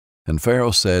And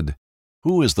Pharaoh said,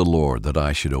 Who is the Lord that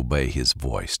I should obey his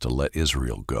voice to let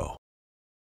Israel go?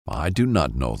 I do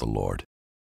not know the Lord,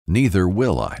 neither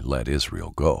will I let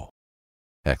Israel go.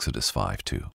 Exodus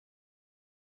 5:2.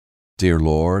 Dear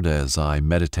Lord, as I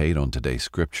meditate on today's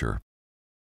scripture,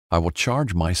 I will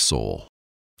charge my soul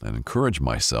and encourage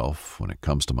myself when it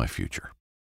comes to my future.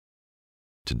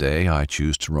 Today I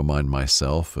choose to remind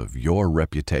myself of your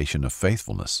reputation of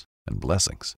faithfulness and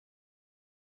blessings.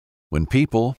 When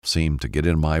people seem to get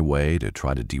in my way to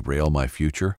try to derail my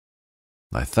future,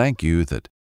 I thank you that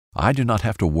I do not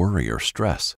have to worry or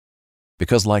stress,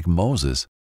 because like Moses,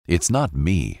 it's not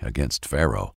me against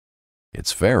Pharaoh,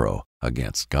 it's Pharaoh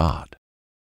against God.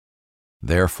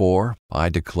 Therefore, I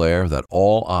declare that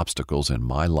all obstacles in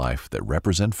my life that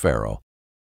represent Pharaoh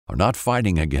are not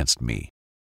fighting against me,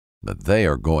 but they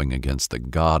are going against the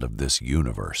God of this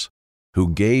universe,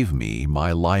 who gave me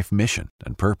my life mission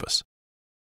and purpose.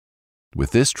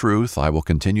 With this truth, I will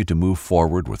continue to move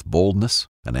forward with boldness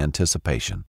and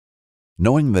anticipation,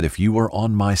 knowing that if you are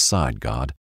on my side,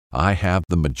 God, I have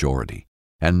the majority,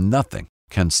 and nothing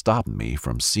can stop me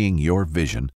from seeing your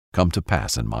vision come to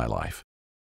pass in my life.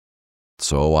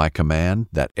 So I command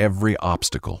that every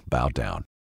obstacle bow down,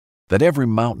 that every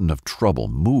mountain of trouble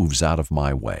moves out of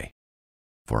my way,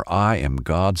 for I am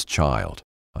God's child,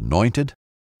 anointed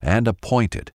and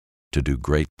appointed to do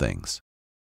great things.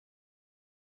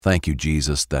 Thank you,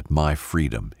 Jesus, that my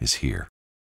freedom is here,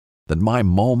 that my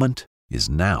moment is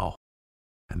now,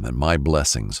 and that my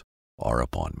blessings are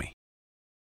upon me.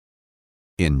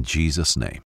 In Jesus'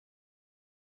 name,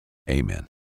 amen.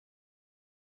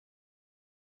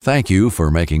 Thank you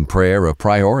for making prayer a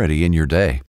priority in your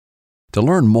day. To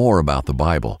learn more about the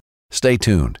Bible, stay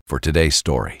tuned for today's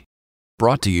story.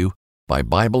 Brought to you by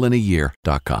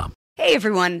BibleInAYear.com. Hey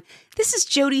everyone, this is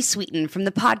Jody Sweeten from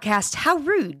the podcast How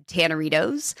Rude,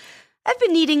 Tanneritos. I've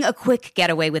been needing a quick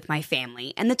getaway with my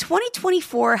family, and the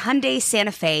 2024 Hyundai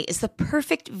Santa Fe is the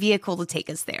perfect vehicle to take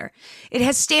us there. It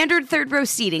has standard third-row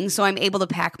seating, so I'm able to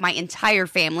pack my entire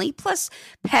family, plus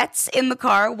pets, in the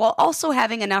car, while also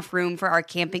having enough room for our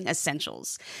camping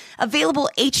essentials.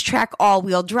 Available H-Track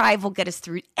all-wheel drive will get us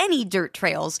through any dirt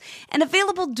trails, and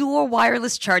available dual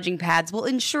wireless charging pads will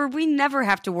ensure we never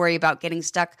have to worry about getting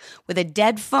stuck with a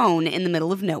dead phone in the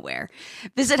middle of nowhere.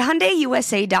 Visit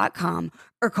HyundaiUSA.com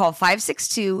or call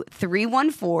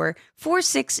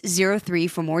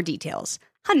 562-314-4603 for more details.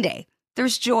 Hyundai,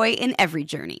 there's joy in every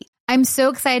journey. I'm so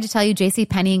excited to tell you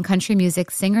JCPenney and country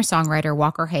music singer-songwriter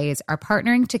Walker Hayes are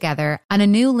partnering together on a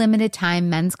new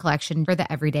limited-time men's collection for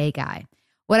the everyday guy.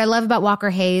 What I love about Walker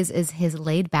Hayes is his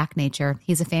laid-back nature.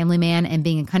 He's a family man, and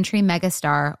being a country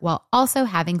megastar while also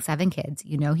having 7 kids,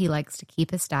 you know he likes to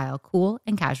keep his style cool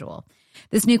and casual.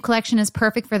 This new collection is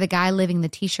perfect for the guy living the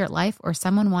t-shirt life or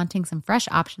someone wanting some fresh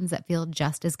options that feel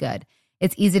just as good.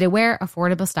 It's easy to wear,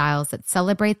 affordable styles that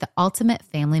celebrate the ultimate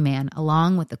family man,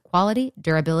 along with the quality,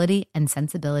 durability, and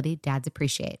sensibility dads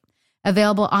appreciate.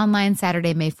 Available online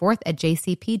Saturday, May 4th at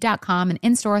jcp.com and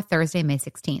in-store Thursday, May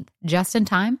 16th, just in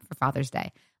time for Father's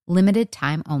Day. Limited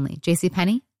time only.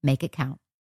 JCPenney, make it count.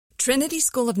 Trinity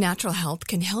School of Natural Health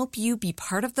can help you be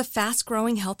part of the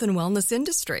fast-growing health and wellness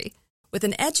industry. With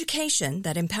an education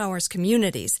that empowers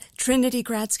communities, Trinity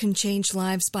grads can change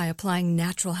lives by applying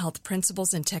natural health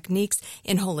principles and techniques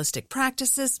in holistic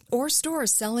practices or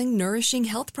stores selling nourishing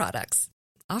health products.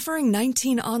 Offering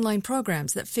 19 online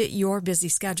programs that fit your busy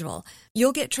schedule,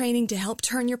 you'll get training to help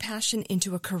turn your passion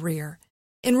into a career.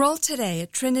 Enroll today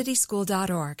at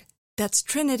trinityschool.org. That's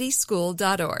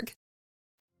trinityschool.org.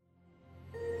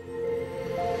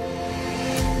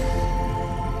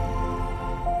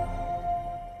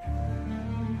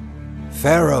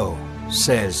 Pharaoh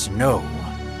says no.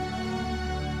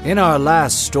 In our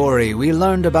last story, we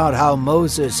learned about how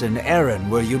Moses and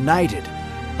Aaron were united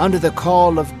under the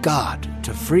call of God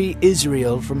to free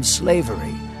Israel from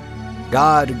slavery.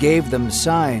 God gave them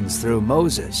signs through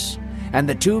Moses, and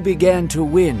the two began to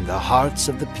win the hearts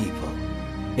of the people.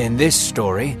 In this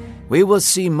story, we will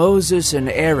see Moses and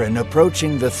Aaron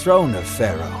approaching the throne of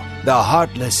Pharaoh, the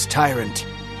heartless tyrant.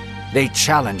 They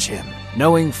challenge him,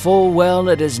 knowing full well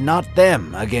it is not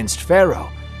them against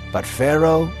Pharaoh, but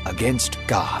Pharaoh against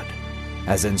God,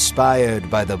 as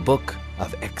inspired by the book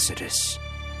of Exodus.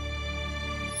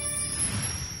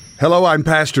 Hello, I'm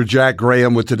Pastor Jack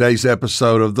Graham with today's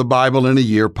episode of the Bible in a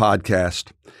Year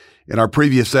podcast. In our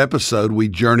previous episode, we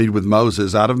journeyed with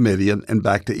Moses out of Midian and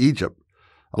back to Egypt.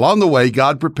 Along the way,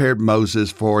 God prepared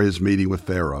Moses for his meeting with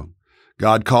Pharaoh.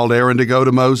 God called Aaron to go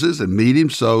to Moses and meet him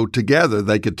so together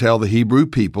they could tell the Hebrew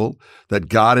people that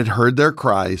God had heard their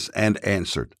cries and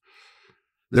answered.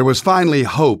 There was finally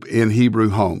hope in Hebrew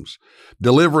homes.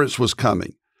 Deliverance was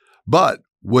coming. But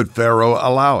would Pharaoh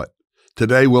allow it?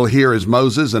 Today we'll hear as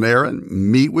Moses and Aaron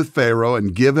meet with Pharaoh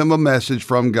and give him a message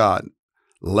from God.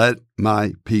 Let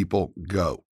my people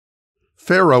go.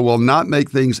 Pharaoh will not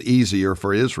make things easier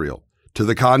for Israel. To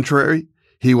the contrary,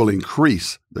 he will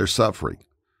increase their suffering.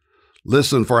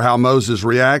 Listen for how Moses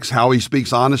reacts, how he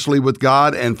speaks honestly with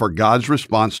God, and for God's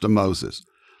response to Moses.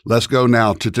 Let's go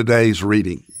now to today's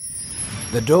reading.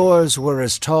 The doors were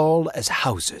as tall as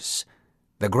houses.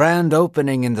 The grand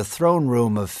opening in the throne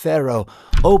room of Pharaoh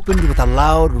opened with a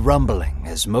loud rumbling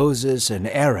as Moses and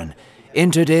Aaron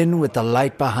entered in with the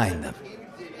light behind them.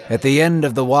 At the end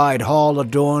of the wide hall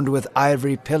adorned with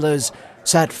ivory pillars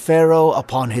sat Pharaoh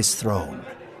upon his throne.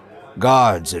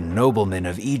 Guards and noblemen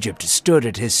of Egypt stood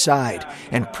at his side,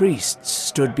 and priests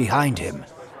stood behind him.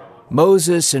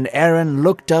 Moses and Aaron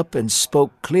looked up and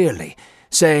spoke clearly,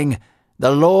 saying,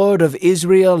 "The Lord of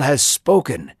Israel has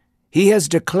spoken. He has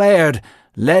declared,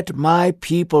 'Let my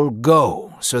people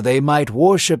go, so they might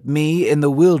worship me in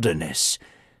the wilderness.'"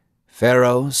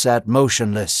 Pharaoh sat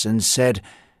motionless and said,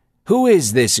 "Who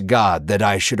is this God that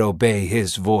I should obey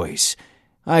his voice?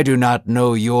 I do not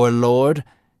know your Lord,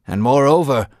 and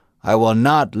moreover, I will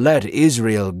not let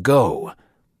Israel go."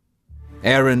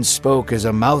 Aaron spoke as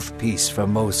a mouthpiece for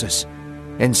Moses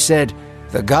and said,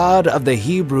 "The God of the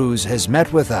Hebrews has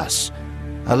met with us.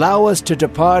 Allow us to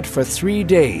depart for 3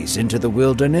 days into the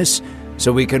wilderness,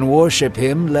 so we can worship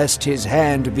him, lest his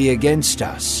hand be against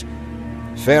us."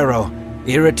 Pharaoh,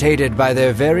 irritated by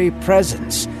their very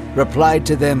presence, replied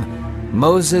to them,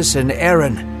 "Moses and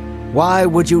Aaron, why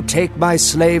would you take my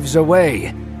slaves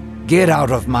away? Get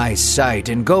out of my sight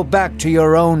and go back to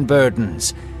your own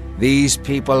burdens. These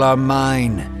people are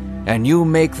mine, and you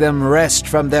make them rest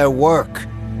from their work."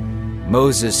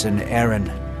 Moses and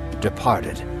Aaron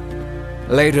departed.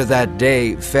 Later that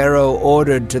day, Pharaoh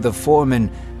ordered to the foremen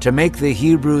to make the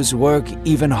Hebrews work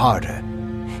even harder.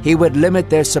 He would limit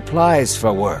their supplies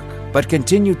for work, but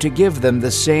continue to give them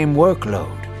the same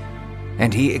workload.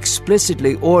 And he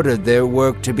explicitly ordered their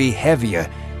work to be heavier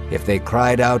if they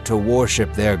cried out to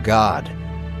worship their God.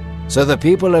 So the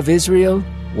people of Israel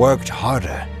worked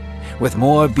harder, with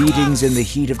more beatings in the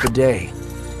heat of the day.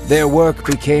 Their work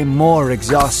became more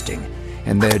exhausting,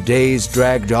 and their days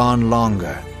dragged on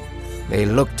longer. They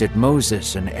looked at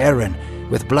Moses and Aaron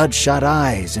with bloodshot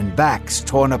eyes and backs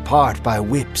torn apart by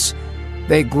whips.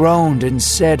 They groaned and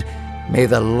said, "May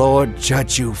the Lord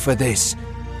judge you for this.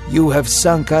 You have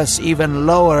sunk us even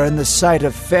lower in the sight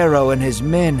of Pharaoh and his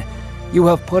men. You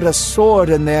have put a sword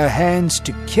in their hands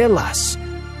to kill us."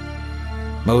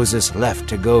 Moses left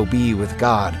to go be with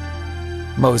God.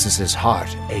 Moses'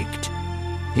 heart ached.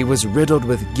 He was riddled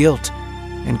with guilt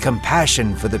and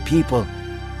compassion for the people,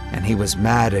 and he was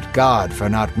mad at God for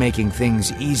not making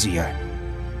things easier.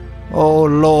 "Oh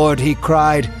Lord," he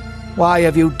cried, "why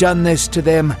have you done this to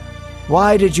them?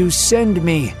 Why did you send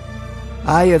me?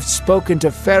 I have spoken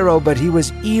to Pharaoh, but he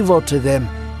was evil to them,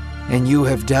 and you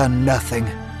have done nothing."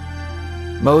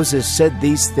 Moses said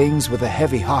these things with a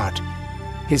heavy heart.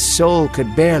 His soul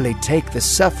could barely take the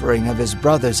suffering of his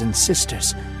brothers and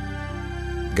sisters.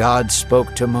 God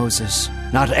spoke to Moses,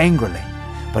 not angrily,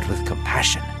 but with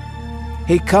compassion.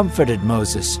 He comforted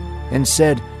Moses and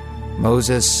said,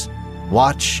 "Moses,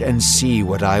 watch and see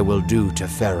what I will do to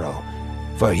Pharaoh,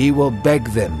 for he will beg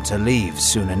them to leave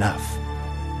soon enough."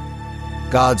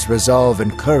 God's resolve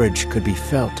and courage could be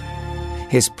felt.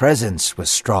 His presence was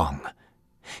strong.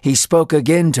 He spoke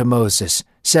again to Moses,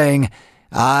 saying,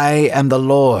 "I am the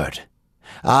Lord.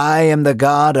 I am the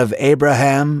God of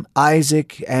Abraham,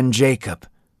 Isaac, and Jacob.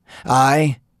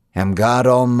 I am God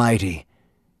Almighty.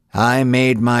 I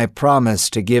made my promise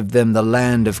to give them the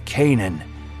land of Canaan.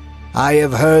 I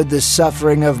have heard the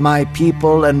suffering of my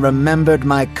people and remembered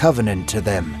my covenant to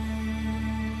them."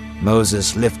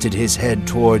 Moses lifted his head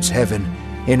towards heaven,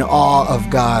 in awe of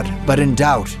God, but in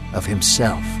doubt of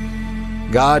himself.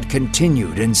 God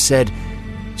continued and said,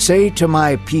 "Say to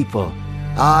my people,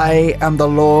 I am the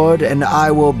Lord, and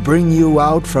I will bring you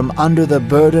out from under the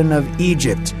burden of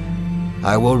Egypt.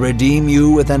 I will redeem you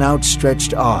with an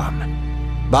outstretched arm.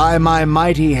 By my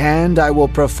mighty hand I will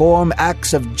perform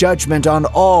acts of judgment on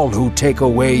all who take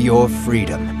away your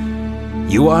freedom.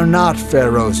 You are not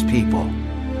Pharaoh's people.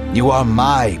 You are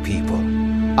my people.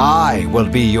 I will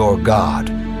be your God,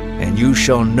 and you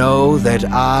shall know that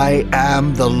I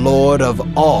am the Lord of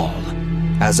all.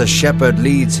 As a shepherd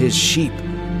leads his sheep,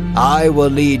 I will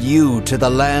lead you to the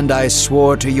land I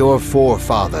swore to your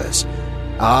forefathers.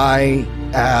 I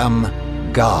am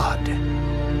God."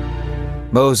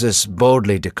 Moses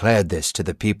boldly declared this to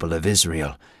the people of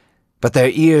Israel, but their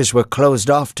ears were closed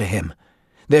off to him.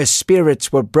 Their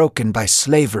spirits were broken by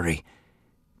slavery.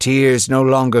 Tears no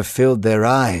longer filled their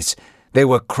eyes. They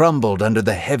were crumbled under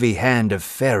the heavy hand of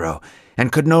Pharaoh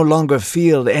and could no longer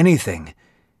feel anything.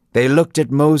 They looked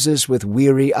at Moses with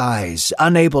weary eyes,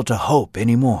 unable to hope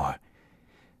any more.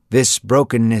 This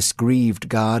brokenness grieved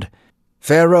God.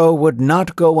 Pharaoh would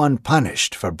not go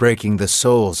unpunished for breaking the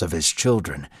souls of his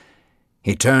children.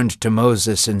 He turned to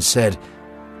Moses and said,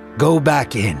 "Go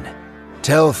back in.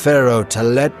 Tell Pharaoh to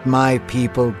let my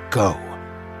people go."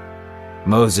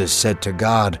 Moses said to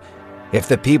God, "If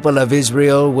the people of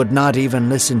Israel would not even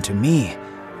listen to me,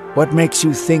 what makes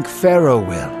you think Pharaoh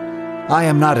will? I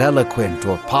am not eloquent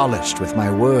or polished with my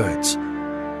words."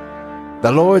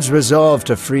 The Lord's resolve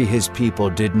to free his people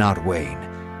did not wane.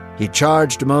 He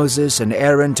charged Moses and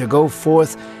Aaron to go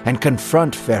forth and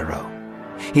confront Pharaoh.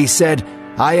 He said,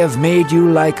 "I have made you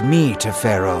like me to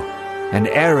Pharaoh, and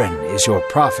Aaron is your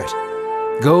prophet.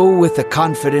 Go with the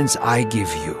confidence I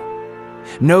give you.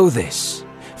 Know this,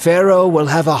 Pharaoh will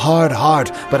have a hard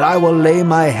heart, but I will lay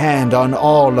my hand on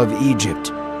all of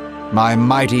Egypt. My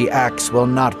mighty acts will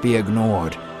not be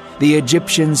ignored. The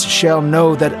Egyptians shall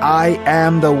know that I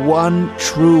am the one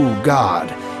true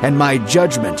God, and my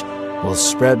judgment will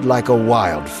spread like a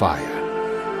wildfire."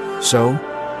 So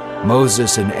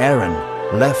Moses and Aaron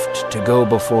left to go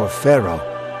before Pharaoh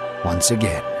once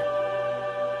again.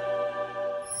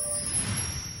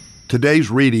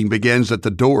 Today's reading begins at the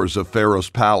doors of Pharaoh's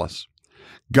palace.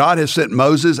 God has sent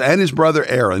Moses and his brother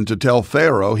Aaron to tell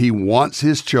Pharaoh he wants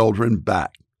his children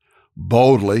back.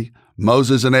 Boldly,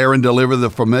 Moses and Aaron deliver the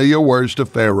familiar words to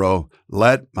Pharaoh,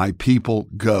 "Let my people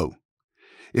go."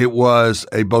 It was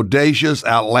a bodacious,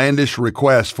 outlandish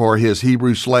request for his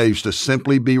Hebrew slaves to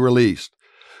simply be released.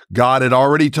 God had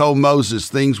already told Moses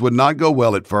things would not go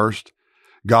well at first.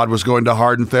 God was going to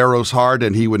harden Pharaoh's heart,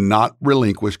 and he would not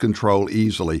relinquish control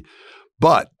easily.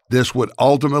 But this would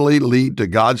ultimately lead to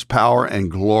God's power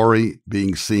and glory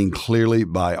being seen clearly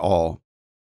by all.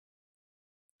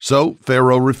 So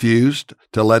Pharaoh refused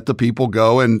to let the people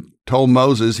go and told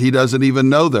Moses he doesn't even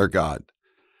know their God.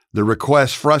 The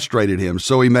request frustrated him,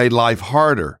 so he made life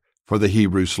harder for the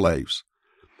Hebrew slaves.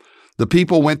 The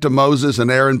people went to Moses and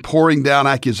Aaron, pouring down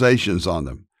accusations on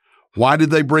them. Why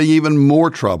did they bring even more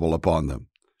trouble upon them?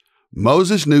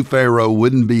 Moses knew Pharaoh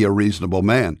wouldn't be a reasonable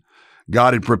man.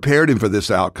 God had prepared him for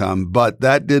this outcome, but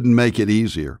that didn't make it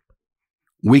easier.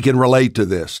 We can relate to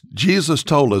this. Jesus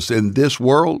told us in this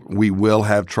world we will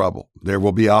have trouble. There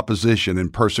will be opposition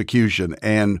and persecution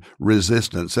and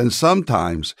resistance, and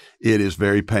sometimes it is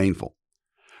very painful.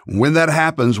 When that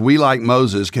happens, we, like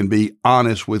Moses, can be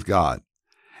honest with God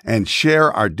and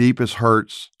share our deepest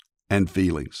hurts and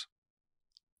feelings.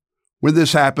 When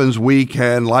this happens, we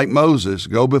can, like Moses,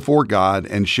 go before God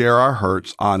and share our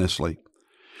hurts honestly.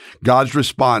 God's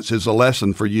response is a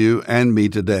lesson for you and me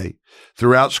today.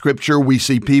 Throughout Scripture, we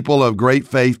see people of great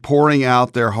faith pouring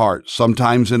out their hearts,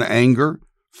 sometimes in anger,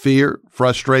 fear,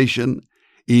 frustration,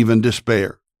 even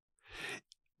despair.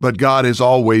 But God is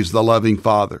always the loving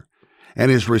Father, and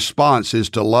His response is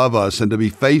to love us and to be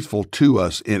faithful to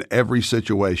us in every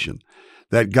situation,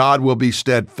 that God will be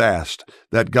steadfast,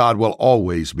 that God will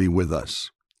always be with us.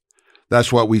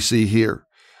 That's what we see here.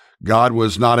 God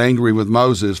was not angry with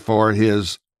Moses for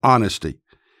his honesty.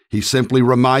 He simply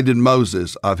reminded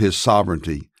Moses of his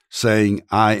sovereignty, saying,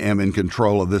 "I am in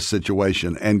control of this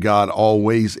situation," and God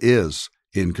always is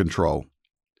in control.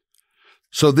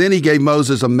 So then he gave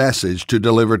Moses a message to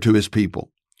deliver to his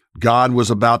people. God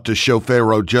was about to show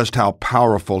Pharaoh just how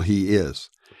powerful he is,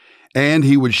 and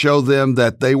he would show them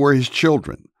that they were his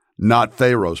children, not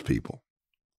Pharaoh's people.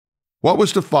 What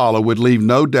was to follow would leave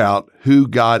no doubt who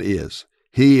God is.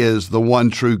 He is the one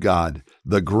true God,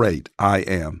 the great I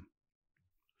Am.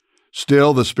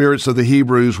 Still, the spirits of the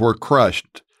Hebrews were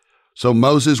crushed, so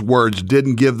Moses' words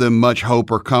didn't give them much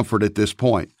hope or comfort at this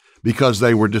point because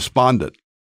they were despondent.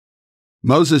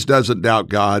 Moses doesn't doubt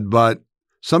God, but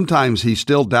sometimes he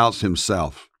still doubts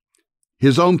himself.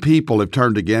 His own people have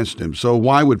turned against him, so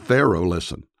why would Pharaoh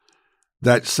listen?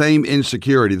 That same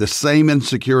insecurity, the same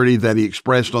insecurity that he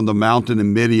expressed on the mountain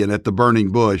in Midian at the burning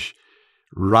bush,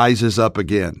 rises up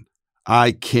again.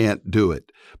 I can't do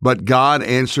it. But God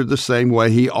answered the same way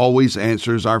He always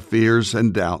answers our fears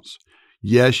and doubts.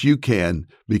 Yes, you can,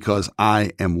 because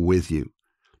I am with you.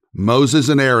 Moses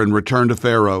and Aaron returned to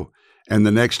Pharaoh, and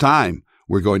the next time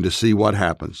we're going to see what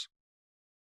happens.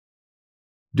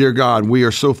 Dear God, we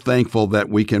are so thankful that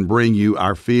we can bring you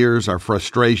our fears, our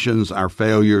frustrations, our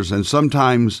failures, and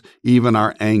sometimes even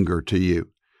our anger to you.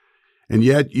 And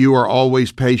yet you are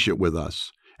always patient with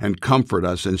us and comfort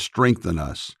us and strengthen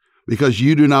us, because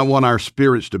you do not want our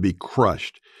spirits to be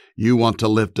crushed. You want to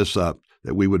lift us up,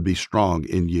 that we would be strong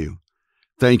in you.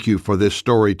 Thank you for this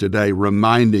story today,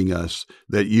 reminding us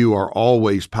that you are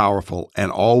always powerful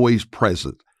and always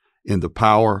present in the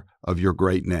power of your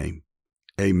great name.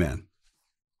 Amen.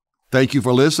 Thank you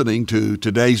for listening to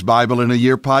today's Bible in a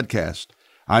Year podcast.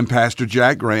 I'm Pastor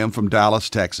Jack Graham from Dallas,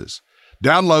 Texas.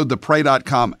 Download the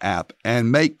Pray.com app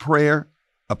and make prayer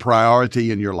a priority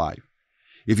in your life.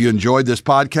 If you enjoyed this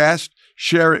podcast,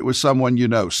 share it with someone you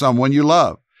know, someone you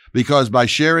love, because by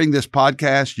sharing this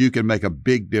podcast, you can make a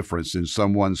big difference in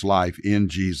someone's life in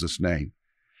Jesus' name.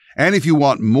 And if you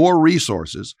want more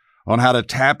resources on how to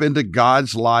tap into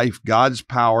God's life, God's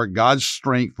power, God's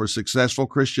strength for successful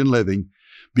Christian living,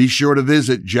 be sure to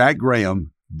visit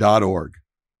jackgraham.org.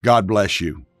 God bless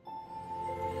you.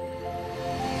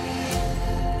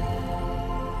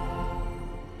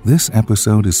 This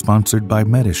episode is sponsored by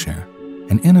Medishare,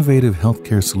 an innovative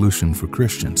healthcare solution for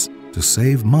Christians to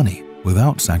save money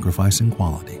without sacrificing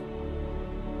quality.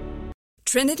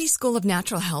 Trinity School of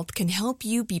Natural Health can help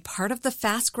you be part of the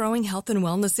fast-growing health and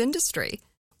wellness industry.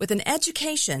 With an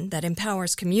education that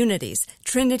empowers communities,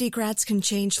 Trinity grads can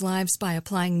change lives by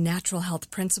applying natural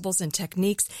health principles and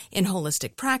techniques in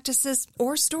holistic practices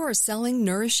or stores selling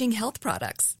nourishing health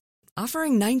products.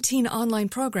 Offering 19 online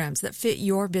programs that fit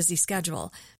your busy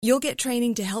schedule, you'll get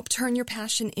training to help turn your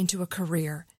passion into a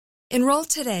career. Enroll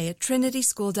today at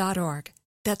trinityschool.org.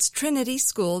 That's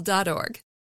trinityschool.org.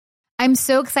 I'm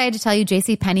so excited to tell you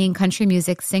JCPenney and country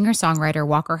music singer-songwriter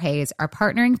Walker Hayes are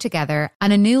partnering together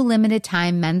on a new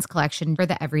limited-time men's collection for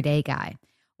the everyday guy.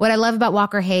 What I love about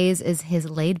Walker Hayes is his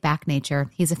laid-back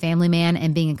nature. He's a family man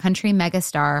and being a country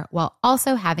megastar while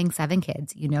also having 7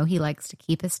 kids. You know he likes to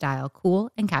keep his style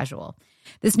cool and casual.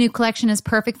 This new collection is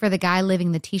perfect for the guy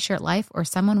living the t-shirt life or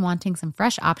someone wanting some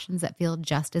fresh options that feel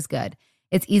just as good.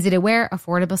 It's easy to wear,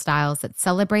 affordable styles that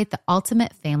celebrate the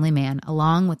ultimate family man,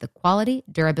 along with the quality,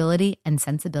 durability, and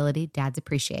sensibility dads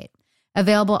appreciate.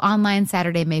 Available online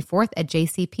Saturday, May 4th at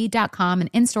jcp.com and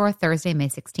in-store Thursday, May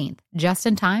 16th. Just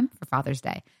in time for Father's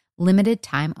Day. Limited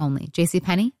time only.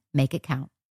 JCPenney, make it count.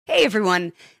 Hey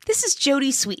everyone, this is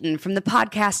Jody Sweeten from the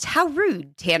podcast How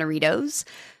Rude, Tanneritos.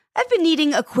 I've been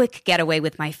needing a quick getaway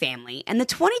with my family, and the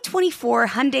 2024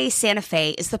 Hyundai Santa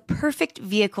Fe is the perfect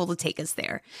vehicle to take us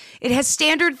there. It has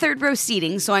standard third-row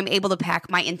seating, so I'm able to pack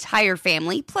my entire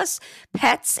family, plus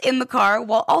pets, in the car,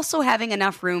 while also having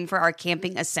enough room for our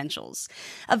camping essentials.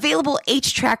 Available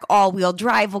H-Track all-wheel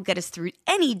drive will get us through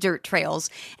any dirt trails,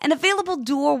 and available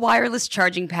dual wireless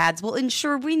charging pads will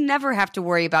ensure we never have to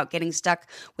worry about getting stuck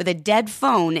with a dead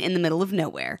phone in the middle of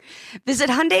nowhere. Visit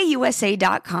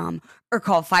HyundaiUSA.com or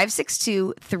call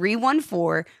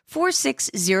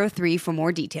 562-314-4603 for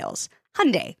more details.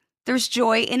 Hyundai, there's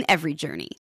joy in every journey.